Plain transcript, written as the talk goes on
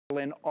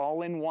Merlin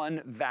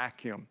all-in-one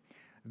vacuum.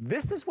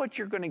 This is what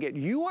you're gonna get.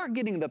 You are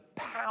getting the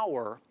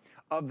power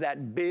of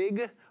that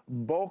big,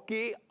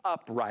 bulky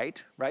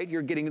upright, right?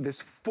 You're getting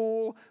this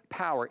full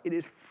power. It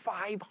is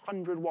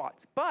 500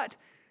 watts, but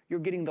you're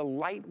getting the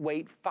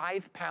lightweight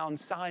 5-pound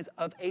size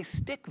of a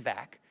stick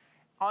vac.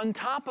 On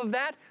top of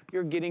that,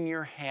 you're getting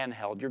your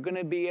handheld. You're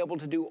gonna be able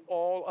to do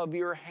all of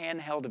your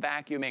handheld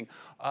vacuuming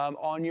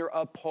on your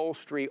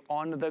upholstery,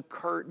 on the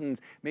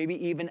curtains, maybe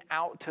even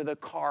out to the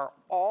car.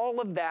 All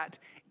of that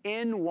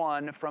in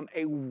one from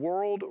a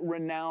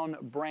world-renowned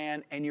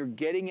brand, and you're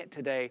getting it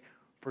today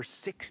for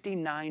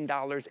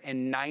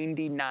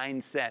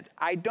 $69.99.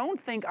 I don't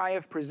think I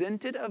have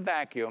presented a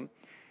vacuum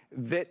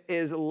that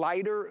is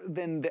lighter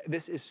than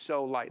this. Is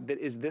so light, that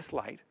is this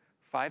light,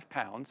 5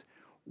 pounds,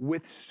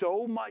 with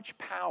so much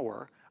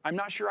power. I'm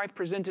not sure I've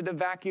presented a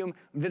vacuum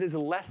that is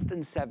less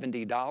than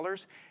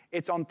 $70.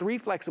 It's on 3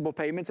 flexible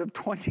payments of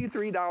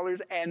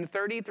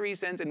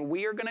 $23.33, and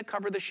we are gonna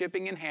cover the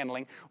shipping and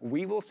handling.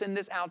 We will send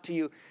this out to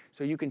you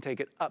so you can take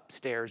it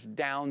upstairs,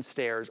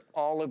 downstairs,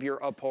 all of your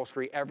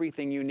upholstery,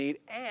 everything you need.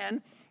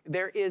 And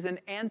there is an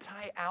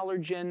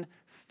anti-allergen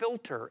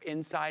filter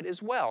inside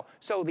as well.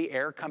 So the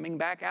air coming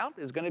back out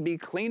is gonna be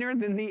cleaner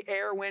than the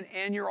air went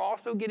in. You're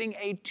also getting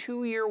a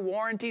 2-year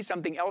warranty.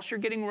 Something else you're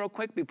getting real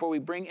quick before we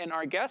bring in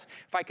our guests.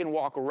 If I can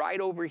walk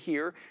right over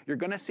here, you're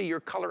gonna see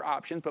your color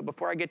options. But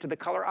before I get to the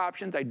color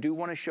options, I do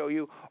wanna show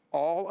you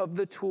all of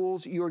the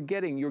tools you're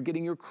getting. You're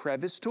getting your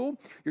crevice tool,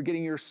 you're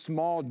getting your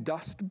small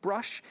dust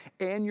brush,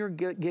 and you're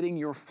getting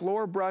your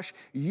floor brush.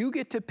 You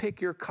get to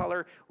pick your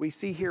color. We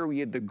see here we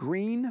had the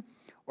green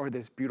or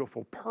this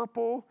beautiful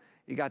purple.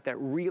 You got that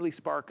really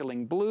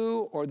sparkling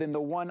blue, or then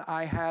the one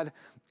I had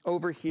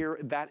over here,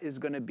 that is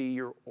gonna be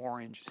your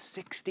orange.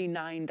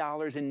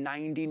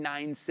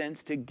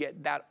 $69.99 to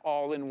get that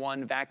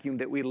all-in-one vacuum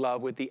that we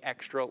love with the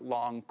extra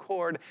long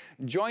cord.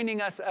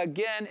 Joining us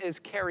again is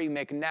Carrie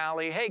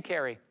McNally. Hey,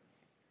 Carrie.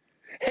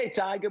 Hey,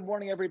 Ty, good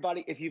morning,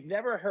 everybody. If you've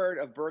never heard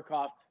of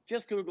BergHOFF,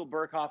 just Google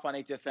BergHOFF on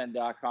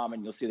hsn.com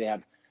and you'll see they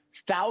have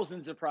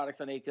thousands of products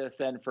on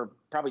HSN for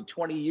probably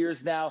 20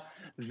 years now.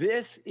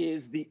 This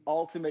is the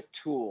ultimate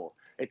tool.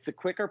 It's the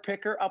quicker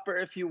picker upper,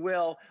 if you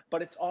will,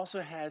 but it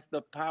also has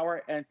the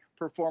power and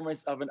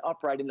performance of an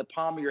upright in the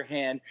palm of your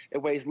hand. It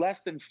weighs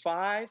less than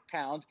 5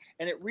 pounds,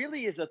 and it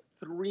really is a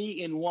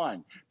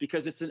 3-in-1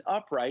 because it's an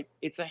upright,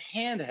 it's a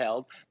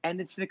handheld,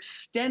 and it's an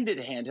extended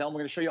handheld. We're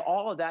going to show you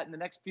all of that in the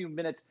next few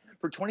minutes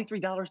for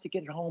 $23 to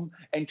get it home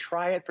and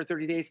try it for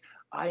 30 days.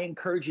 I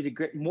encourage you to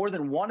get more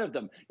than one of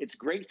them. It's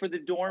great for the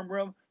dorm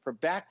room, for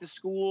back to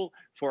school,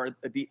 for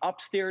the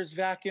upstairs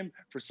vacuum,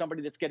 for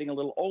somebody that's getting a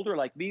little older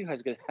like me who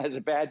has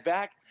a bad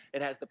back.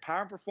 It has the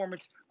power and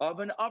performance of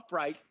an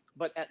upright,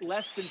 but at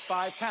less than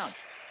 5 pounds.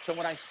 So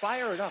when I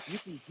fire it up, you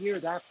can hear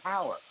that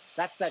power.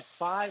 That's that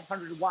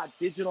 500-watt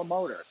digital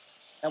motor.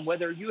 And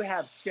whether you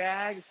have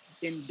shag,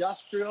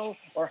 industrial,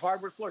 or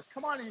hardwood floors,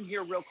 come on in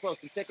here real close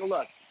and take a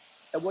look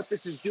at what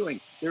this is doing.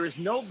 There is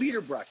no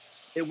beater brush.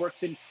 It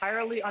works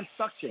entirely on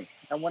suction.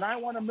 And when I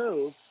want to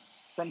move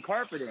from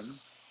carpeting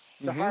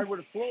to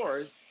hardwood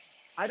floors,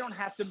 I don't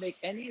have to make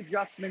any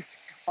adjustments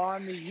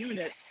on the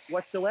unit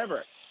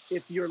whatsoever.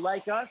 If you're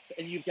like us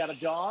and you've got a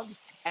dog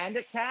and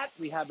a cat,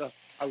 we have a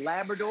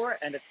Labrador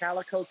and a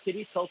calico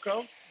kitty,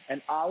 Coco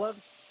and Olive.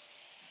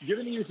 You're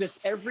going to use this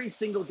every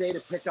single day to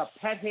pick up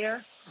pet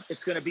hair.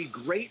 It's going to be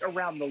great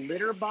around the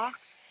litter box.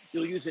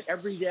 You'll use it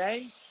every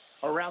day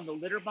around the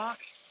litter box.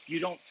 You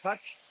don't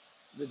touch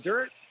the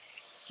dirt,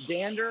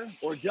 dander,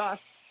 or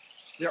dust.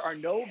 There are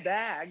no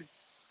bags.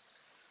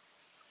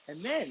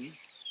 And then,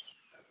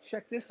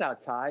 check this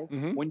out, Ty.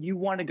 When you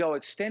want to go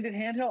extended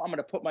handheld, I'm going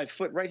to put my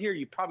foot right here.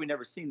 You've probably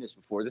never seen this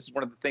before. This is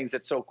one of the things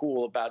that's so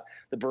cool about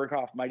the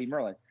BergHOFF Mighty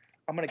Merlin.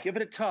 I'm going to give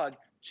it a tug.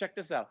 Check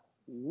this out.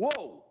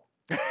 Whoa!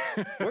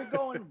 We're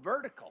going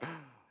vertical,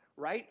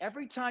 right?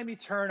 Every time you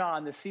turn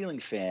on the ceiling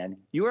fan,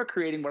 you are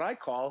creating what I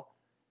call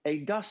a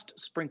dust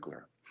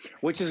sprinkler,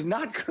 which is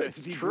not good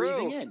to be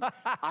breathing in.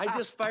 I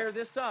just fire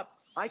this up.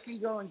 I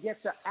can go and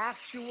get the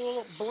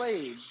actual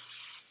blade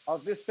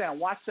of this fan.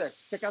 Watch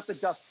this. Check out the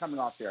dust coming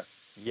off here.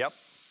 Yep.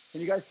 Can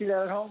you guys see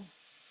that at home?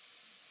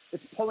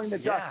 It's pulling the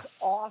dust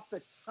off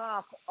the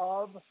top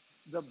of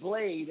the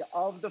blade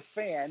of the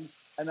fan,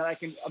 and then I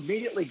can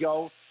immediately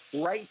go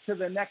right to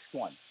the next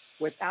one.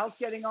 Without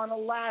getting on a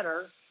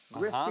ladder,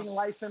 risking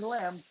life and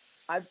limb,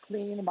 I've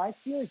cleaned my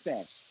ceiling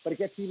fan, but it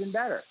gets even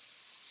better.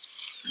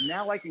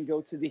 Now I can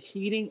go to the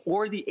heating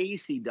or the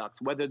AC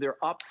ducts, whether they're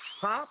up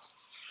top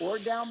or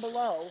down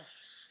below.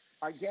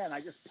 Again,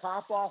 I just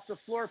pop off the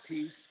floor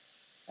piece,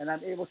 and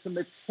I'm able to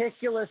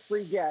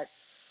meticulously get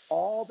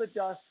all the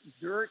dust,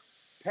 dirt,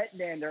 pet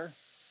dander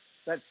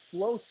that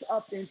floats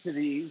up into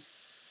these.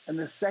 And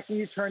the second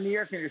you turn the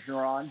air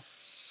conditioner on,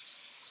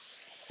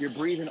 you're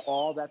breathing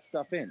all that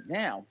stuff in.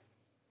 Now,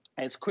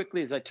 as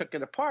quickly as I took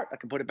it apart, I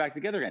can put it back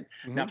together again.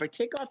 Now, if I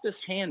take off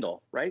this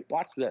handle, right,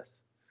 watch this,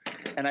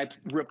 and I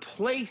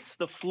replace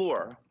the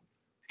floor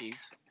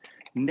piece,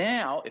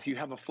 now, if you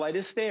have a flight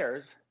of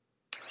stairs,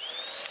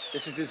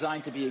 This is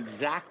designed to be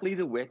exactly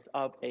the width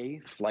of a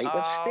flight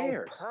of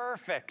stairs.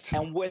 Perfect.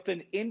 And with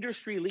an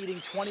industry-leading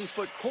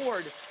 20-foot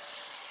cord,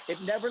 it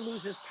never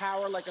loses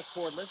power like a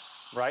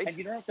cordless. Right. And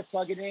you don't have to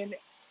plug it in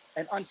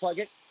and unplug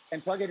it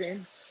and plug it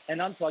in and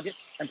unplug it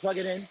and plug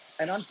it in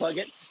and unplug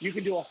it. You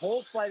can do a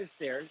whole flight of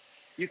stairs.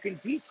 You can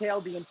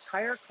detail the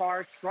entire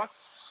car, truck,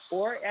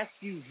 or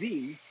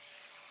SUV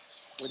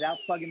without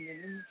plugging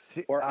it in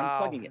or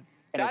unplugging it.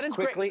 And that as is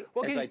quickly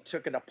well, as I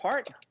took it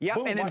apart, yeah,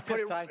 boom, and then watch put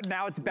this it, time,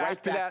 now it's back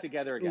right to that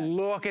together again.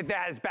 Look at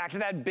that, it's back to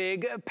that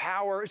big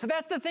power. So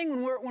that's the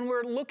thing when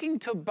we're looking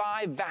to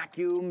buy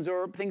vacuums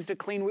or things to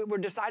clean, we're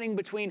deciding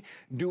between,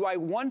 do I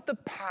want the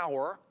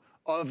power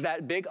of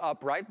that big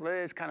upright,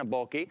 it's kind of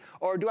bulky,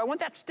 or do I want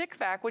that stick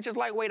vac, which is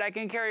lightweight, I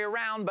can carry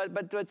around,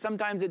 but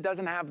sometimes it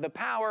doesn't have the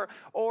power,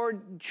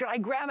 or should I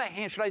grab a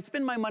hand, should I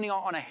spend my money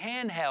on a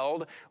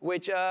handheld,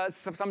 which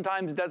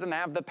sometimes doesn't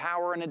have the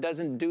power and it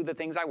doesn't do the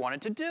things I want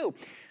it to do?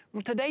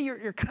 Well, today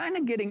you're kind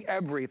of getting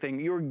everything.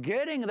 You're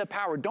getting the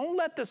power. Don't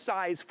let the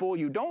size fool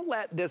you. Don't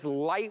let this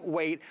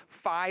lightweight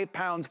 5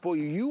 pounds fool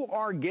you. You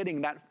are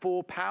getting that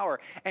full power.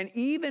 And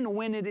even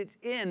when it is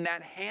in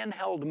that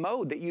handheld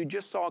mode that you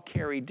just saw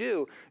Carrie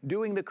do,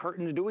 doing the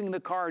curtains, doing the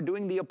car,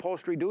 doing the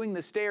upholstery, doing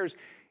the stairs,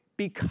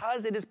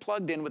 because it is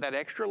plugged in with that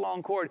extra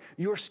long cord,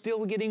 you're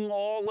still getting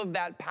all of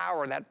that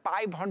power, that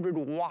 500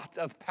 watts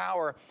of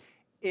power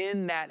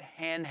in that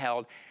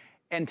handheld.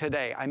 And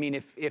today, I mean,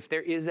 if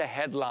there is a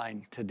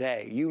headline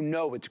today, you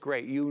know it's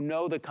great. You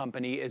know the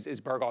company is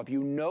BergHOFF.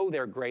 You know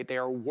they're great. They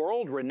are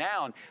world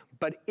renowned.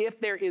 But if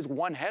there is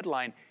one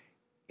headline,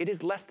 it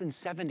is less than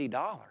 $70.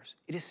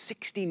 It is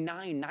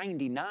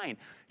 $69.99.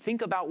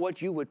 Think about what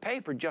you would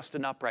pay for just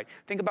an upright.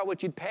 Think about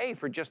what you'd pay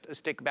for just a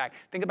stick vac.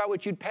 Think about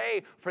what you'd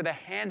pay for the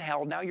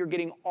handheld. Now you're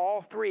getting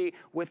all three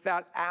with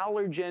that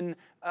allergen,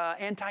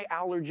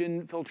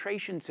 anti-allergen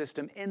filtration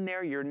system in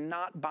there. You're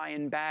not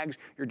buying bags.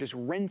 You're just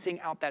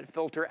rinsing out that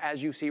filter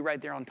as you see right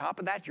there. On top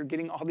of that, you're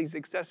getting all these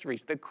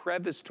accessories, the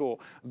crevice tool,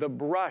 the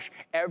brush,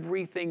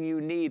 everything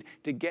you need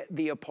to get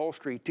the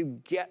upholstery, to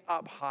get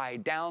up high,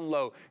 down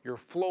low, your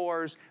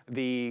floors,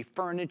 the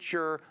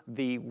furniture,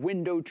 the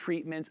window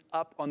treatments,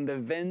 up on the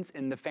vents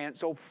in the fan.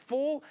 So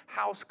full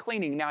house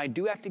cleaning. Now I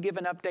do have to give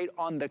an update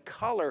on the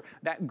color,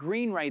 that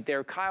green right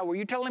there. Kyle, were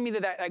you telling me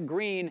that that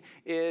green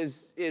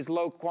is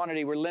low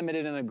quantity? We're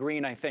limited in the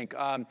green, I think.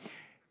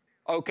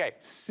 Okay,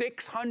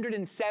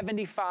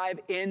 675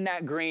 in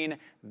that green.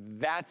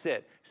 That's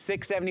it,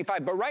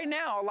 675. But right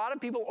now, a lot of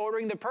people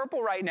ordering the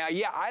purple right now.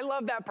 Yeah, I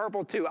love that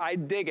purple too. I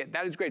dig it.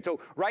 That is great. So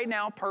right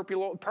now,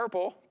 purple,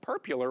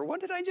 what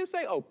did I just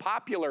say? Oh,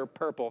 popular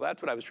purple.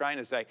 That's what I was trying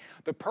to say.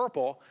 The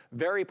purple,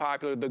 very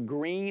popular. The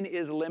green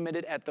is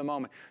limited at the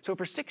moment. So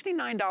for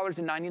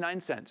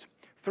 $69.99,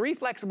 3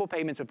 flexible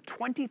payments of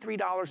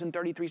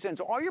 $23.33.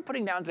 So all you're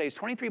putting down today is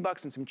 23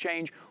 bucks and some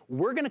change.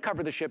 We're gonna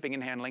cover the shipping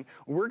and handling.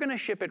 We're gonna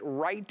ship it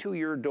right to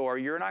your door.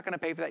 You're not gonna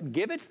pay for that.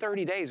 Give it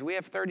 30 days. We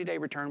have 30-day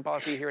return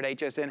policy here at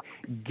HSN.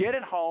 Get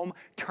it home,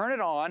 turn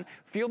it on,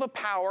 feel the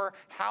power,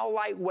 how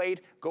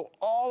lightweight, go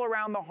all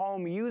around the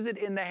home, use it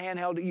in the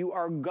handheld. You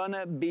are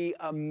gonna be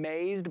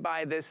amazed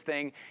by this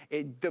thing.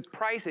 The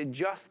price, it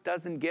just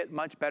doesn't get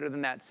much better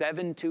than that,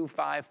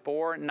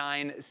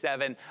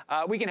 $725,497.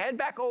 We can head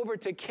back over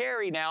to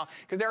Carrie now,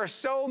 because there are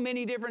so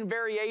many different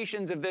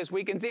variations of this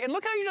we can see. And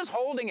look how you're just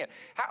holding it.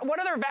 What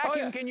other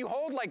vacuum can you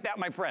hold like that,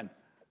 my friend?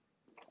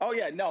 Oh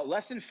yeah, no,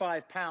 less than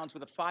 5 pounds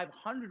with a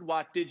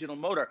 500-watt digital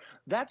motor.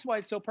 That's why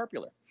it's so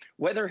popular.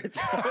 Whether it's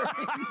orange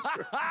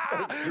or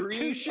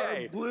green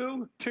or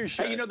blue. Touche.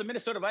 Hey, you know, the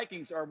Minnesota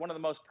Vikings are one of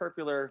the most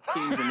popular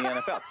teams in the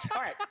NFL.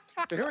 All right,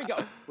 so here we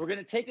go. We're going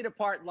to take it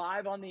apart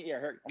live on the air.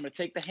 Here, I'm going to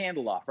take the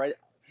handle off, right?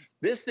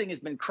 This thing has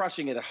been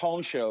crushing it at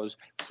home shows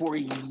for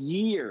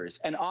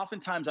years. And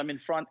oftentimes I'm in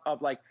front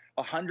of like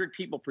 100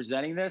 people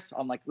presenting this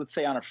on, like, let's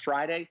say on a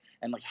Friday,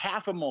 and like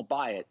half of them will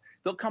buy it.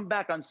 They'll come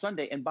back on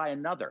Sunday and buy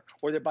another,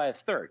 or they'll buy a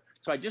third.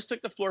 So I just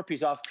took the floor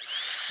piece off.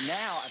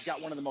 Now I've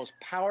got one of the most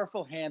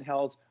powerful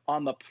handhelds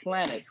on the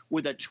planet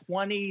with a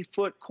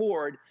 20-foot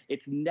cord.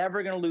 It's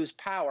never going to lose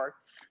power.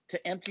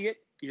 To empty it,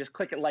 you just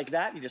click it like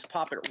that. You just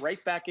pop it right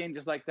back in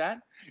just like that.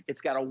 It's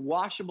got a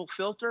washable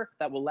filter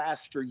that will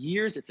last for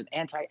years. It's an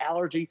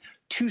anti-allergy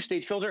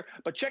 2-stage filter.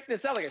 But check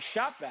this out, like a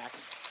shop vac.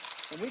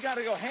 When we got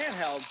to go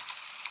handheld,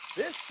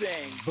 this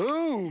thing,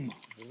 boom,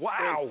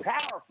 wow, is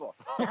powerful.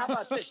 Now, how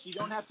about this? You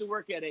don't have to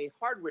work at a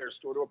hardware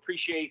store to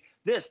appreciate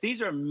this.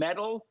 These are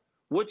metal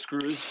wood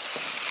screws.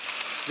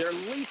 They're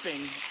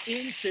leaping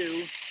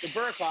into the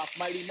BergHOFF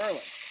Mighty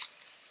Merlin.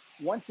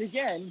 Once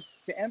again,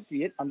 to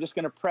empty it, I'm just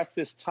going to press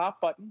this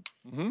top button.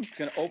 It's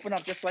going to open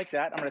up just like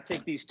that. I'm going to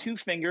take these 2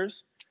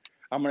 fingers.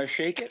 I'm going to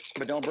shake it,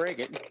 but don't break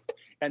it.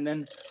 And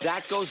then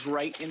that goes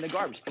right in the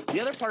garbage.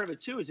 The other part of it,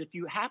 too, is if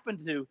you happen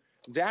to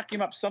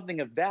vacuum up something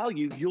of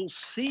value, you'll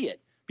see it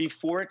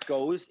before it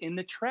goes in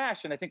the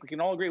trash. And I think we can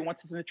all agree,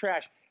 once it's in the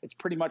trash, it's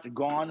pretty much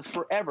gone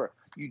forever.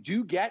 You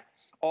do get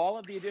all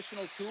of the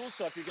additional tools.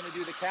 So if you're going to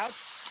do the couch,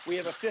 we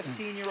have a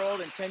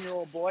 15-year-old and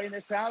 10-year-old boy in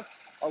this house,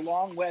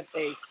 along with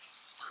a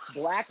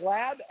black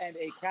lab and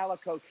a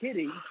calico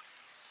kitty.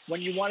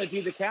 when you want to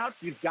do the couch,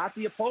 you've got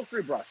the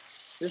upholstery brush.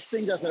 This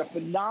thing does a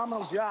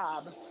phenomenal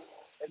job.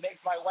 It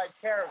makes my wife,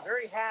 Kara,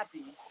 very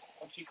happy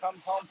when she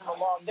comes home from a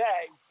long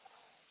day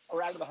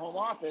or out of the home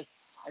office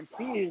and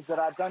sees that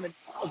I've done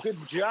a good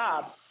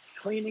job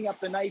cleaning up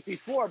the night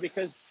before,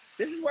 because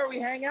this is where we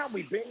hang out.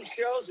 We binge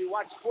shows, we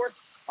watch sports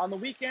on the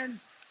weekend,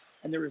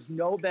 and there is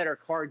no better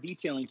car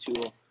detailing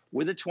tool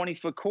with a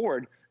 20-foot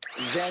cord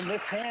than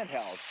this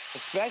handheld,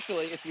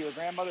 especially if you're a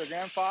grandmother or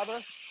grandfather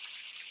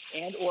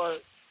and or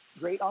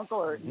great uncle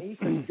or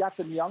niece and you've got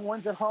some young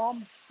ones at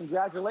home.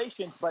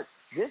 Congratulations, but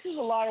this is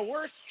a lot of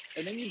work.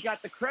 And then you've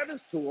got the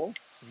crevice tool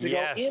to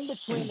go in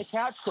between the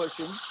couch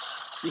cushions.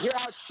 You hear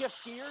how it shifts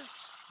gears?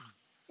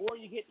 Or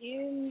you get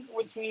in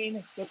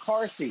between the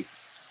car seat.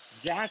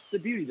 That's the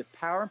beauty, the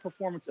power and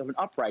performance of an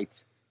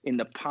upright in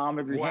the palm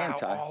of your hand,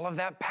 Ty. All of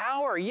that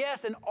power,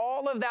 yes, and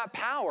all of that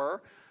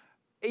power,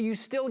 you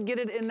still get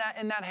it in that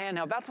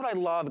handheld. That's what I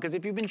love, because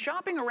if you've been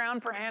shopping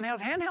around for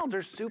handhelds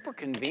are super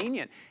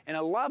convenient, and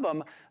I love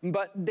them,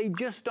 but they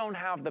just don't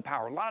have the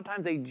power. A lot of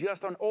times they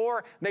just don't,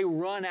 or they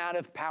run out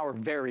of power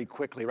very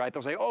quickly, right?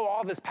 They'll say, oh,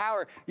 all this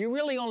power, you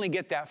really only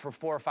get that for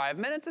 4 or 5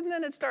 minutes, and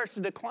then it starts to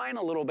decline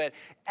a little bit.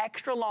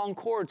 Extra long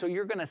cord, so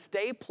you're gonna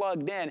stay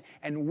plugged in,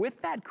 and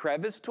with that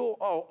crevice tool,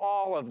 oh,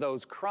 all of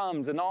those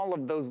crumbs and all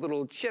of those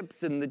little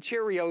chips and the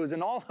Cheerios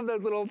and all of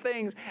those little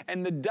things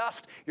and the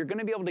dust, you're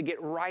gonna be able to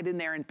get right in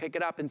there and pick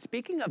it up. And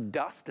speaking of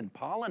dust and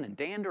pollen and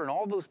dander and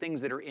all those things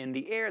that are in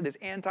the air, this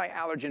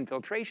anti-allergen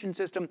filtration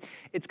system,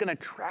 it's gonna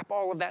trap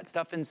all of that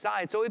stuff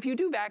inside. So if you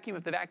do vacuum,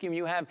 if the vacuum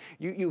you have,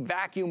 you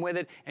vacuum with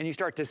it and you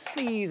start to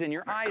sneeze and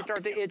your eyes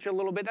start to itch a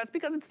little bit, that's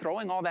because it's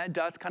throwing all that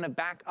dust kind of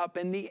back up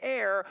in the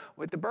air.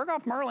 With the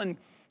BergHOFF Merlin,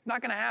 it's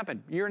not gonna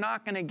happen. You're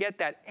not gonna get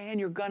that, and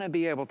you're gonna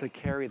be able to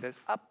carry this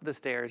up the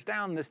stairs,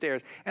 down the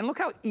stairs. And look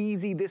how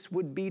easy this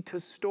would be to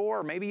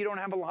store. Maybe you don't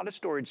have a lot of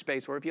storage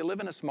space, or if you live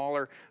in a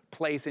smaller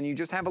place and you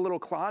just have a little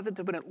closet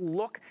to put it,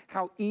 look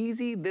how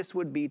easy this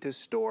would be to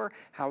store,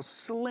 how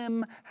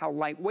slim, how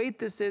lightweight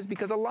this is,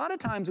 because a lot of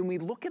times when we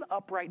look at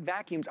upright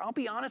vacuums, I'll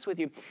be honest with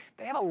you,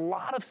 they have a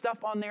lot of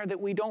stuff on there that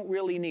we don't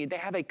really need. They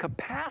have a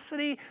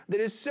capacity that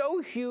is so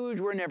huge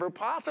we're never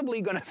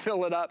possibly gonna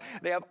fill it up.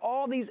 They have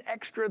all these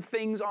extra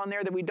things on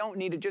there that we don't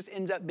need. It just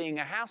ends up being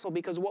a hassle,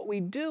 because what we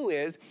do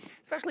is,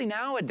 especially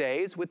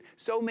nowadays with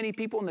so many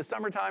people in the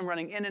summertime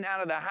running in and out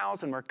of the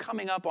house, and we're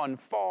coming up on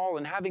fall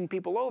and having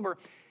people over,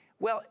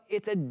 well,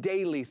 it's a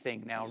daily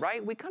thing now,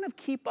 right? We kind of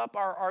keep up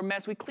our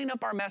mess. We clean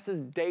up our messes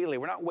daily.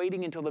 We're not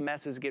waiting until the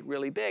messes get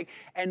really big.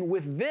 And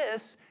with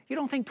this, you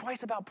don't think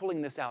twice about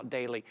pulling this out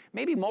daily.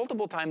 Maybe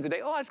multiple times a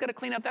day. Oh, I just got to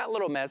clean up that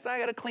little mess. I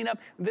got to clean up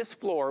this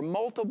floor,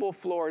 multiple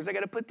floors. I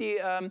got to put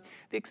the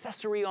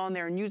accessory on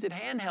there and use it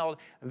handheld.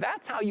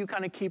 That's how you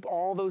kind of keep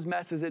all those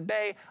messes at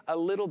bay, a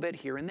little bit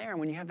here and there. And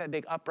when you have that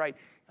big upright,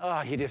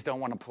 oh, you just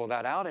don't want to pull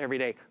that out every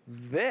day.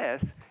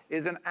 This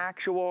is an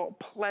actual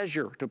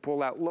pleasure to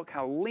pull out. Look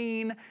how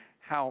lean,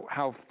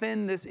 how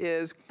thin this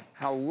is,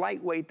 how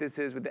lightweight this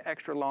is with the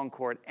extra long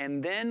cord.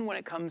 And then when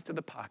it comes to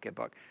the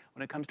pocketbook,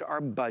 when it comes to our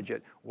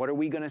budget, what are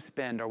we going to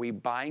spend? Are we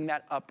buying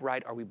that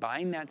upright? Are we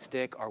buying that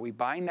stick? Are we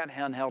buying that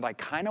handheld? I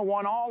kind of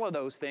want all of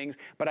those things,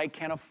 but I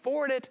can't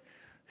afford it.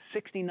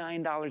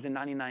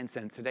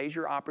 $69.99. Today's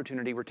your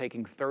opportunity. We're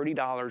taking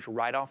 $30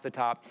 right off the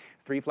top,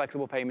 3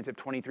 flexible payments of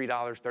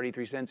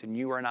 $23.33, and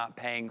you are not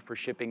paying for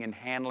shipping and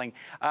handling.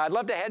 I'd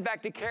love to head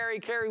back to Carrie.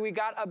 Carrie, we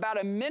got about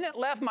a minute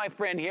left, my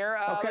friend, here.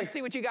 Okay. Let's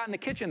see what you got in the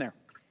kitchen there.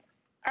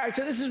 All right,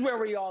 so this is where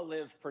we all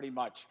live pretty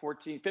much.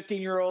 14,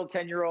 15-year-old,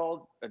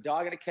 10-year-old, a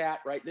dog and a cat,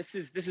 right? This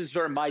is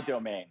sort of my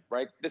domain,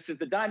 right? This is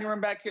the dining room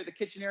back here, the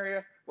kitchen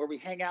area where we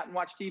hang out and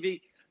watch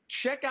TV.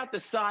 Check out the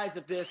size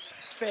of this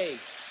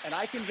space, and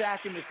I can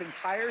vacuum this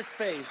entire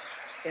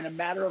space in a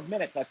matter of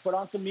minutes. I put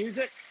on some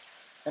music,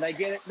 and I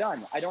get it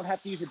done. I don't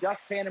have to use a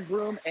dustpan and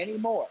broom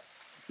anymore.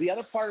 The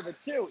other part of it,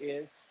 too,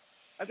 is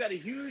I've got a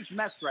huge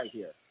mess right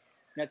here.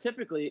 Now,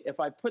 typically, if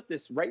I put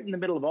this right in the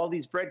middle of all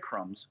these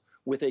breadcrumbs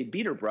with a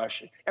beater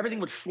brush, everything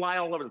would fly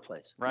all over the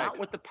place. Right. Not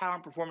with the power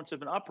and performance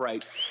of an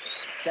upright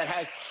that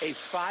has a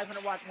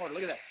 500-watt motor.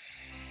 Look at that.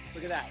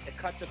 Look at that. It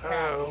cuts a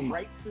path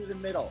right through the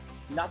middle.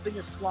 Nothing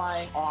is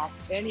flying off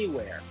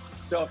anywhere.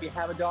 So if you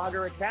have a dog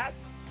or a cat,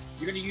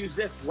 you're going to use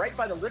this right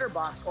by the litter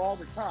box all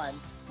the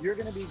time. You're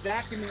going to be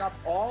vacuuming up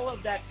all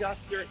of that dust,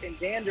 dirt, and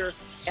dander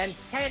and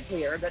pet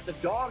hair that the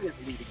dog is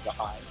leaving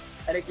behind.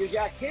 And if you've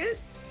got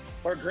kids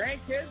or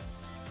grandkids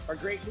or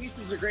great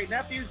nieces or great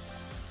nephews,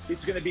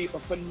 it's going to be a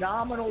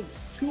phenomenal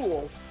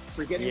tool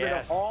for getting rid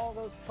of all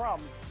those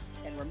crumbs.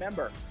 And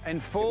remember, it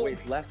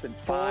weighs less than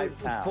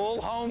 5 pounds.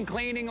 Full home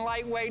cleaning,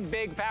 lightweight,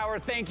 big power.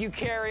 Thank you,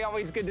 Carrie.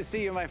 Always good to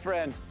see you, my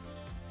friend.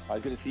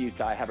 Always good to see you,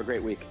 Ty. Have a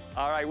great week.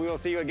 All right, we will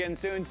see you again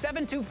soon.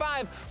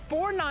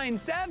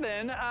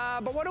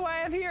 725-497. But what do I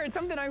have here? It's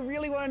something I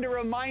really wanted to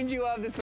remind you of. This